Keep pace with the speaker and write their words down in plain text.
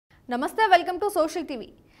నమస్తే welcome to social TV.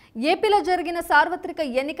 ఏపీలో జరిగిన సార్వత్రిక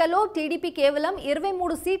ఎన్నికల్లో టీడీపీ కేవలం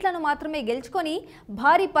 23 సీట్లను మాత్రమే గెలుచుకొని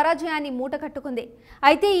భారీ పరాజయాన్ని మూటకట్టుకుంది.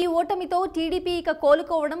 అయితే ఈ ఓటమితో టీడీపీ ఇక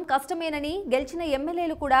కోలుకోవడం కష్టమేనని గెలిచిన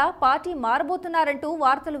ఎమ్మెల్యేలు కూడా పార్టీ మారబోతున్నారంటూ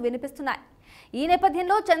వార్తలు వినిపిస్తున్నాయి. ఈ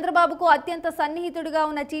నేపథ్యంలో చంద్రబాబుకు అత్యంత సన్నిహితుడిగా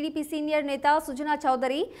ఉన్న టీడీపీ సీనియర్ నేత సుజనా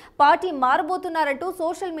చౌదరి పార్టీ మారబోతున్నారంటూ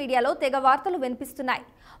సోషల్ మీడియాలో తెగ వార్తలు వినిపిస్తున్నాయి.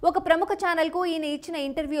 ఒక ప్రముఖ ఛానల్కు ఈయన ఇచ్చిన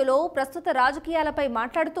ఇంటర్వ్యూలో ప్రస్తుత రాజకీయాలపై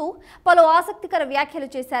మాట్లాడుతూ పలు ఆసక్తికర వ్యాఖ్యలు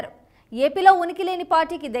చేశారు. ఏపీలో ఉనికి లేని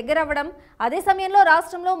పార్టీకి దగ్గరవ్వడం, అదే సమయంలో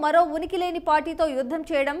రాష్ట్రంలో మరో ఉనికి లేని పార్టీతో యుద్ధం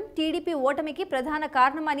చేయడం టీడీపీ ఓటమికి ప్రధాన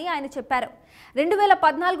కారణమని ఆయన చెప్పారు.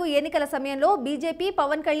 2014 ఎన్నికల సమయంలో బీజేపీ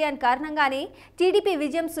పవన్ కళ్యాణ్ కారణంగానే టీడీపీ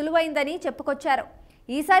విజయం సులువైందని చెప్పుకొచ్చారు.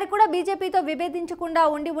 ఈసారి కూడా బీజేపీతో విభేదించకుండా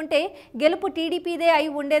ఉండి ఉంటే గెలుపు టీడీపీదే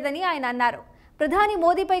అయి ఉండేదని ఆయన అన్నారు. ప్రధాని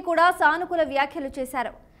మోదీపై కూడా సానుకూల వ్యాఖ్యలు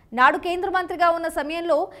చేశారు. నాడు కేంద్ర మంత్రిగా ఉన్న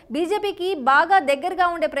సమయంలో బీజేపీకి బాగా దగ్గరగా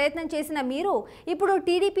ఉండే ప్రయత్నం చేసిన మీరు ఇప్పుడు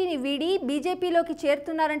టీడీపీని వీడి బీజేపీలోకి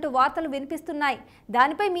చేరుతున్నారంటూ వార్తలు వినిపిస్తున్నాయి.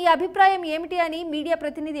 దానిపై మీ అభిప్రాయం ఏమిటి అని మీడియా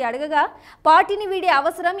ప్రతినిధి అడగగా, పార్టీని వీడే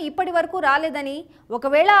అవసరం ఇప్పటి వరకు రాలేదని,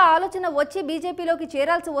 ఒకవేళ ఆ ఆలోచన వచ్చి బీజేపీలోకి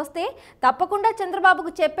చేరాల్సి వస్తే తప్పకుండా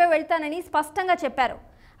చంద్రబాబుకు చెప్పే వెళ్తానని స్పష్టంగా చెప్పారు.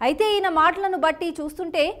 అయితే ఈయన మాటలను బట్టి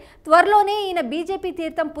చూస్తుంటే త్వరలోనే ఈయన బీజేపీ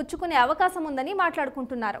తీర్థం పుచ్చుకునే అవకాశం ఉందని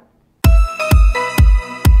మాట్లాడుకుంటున్నారు.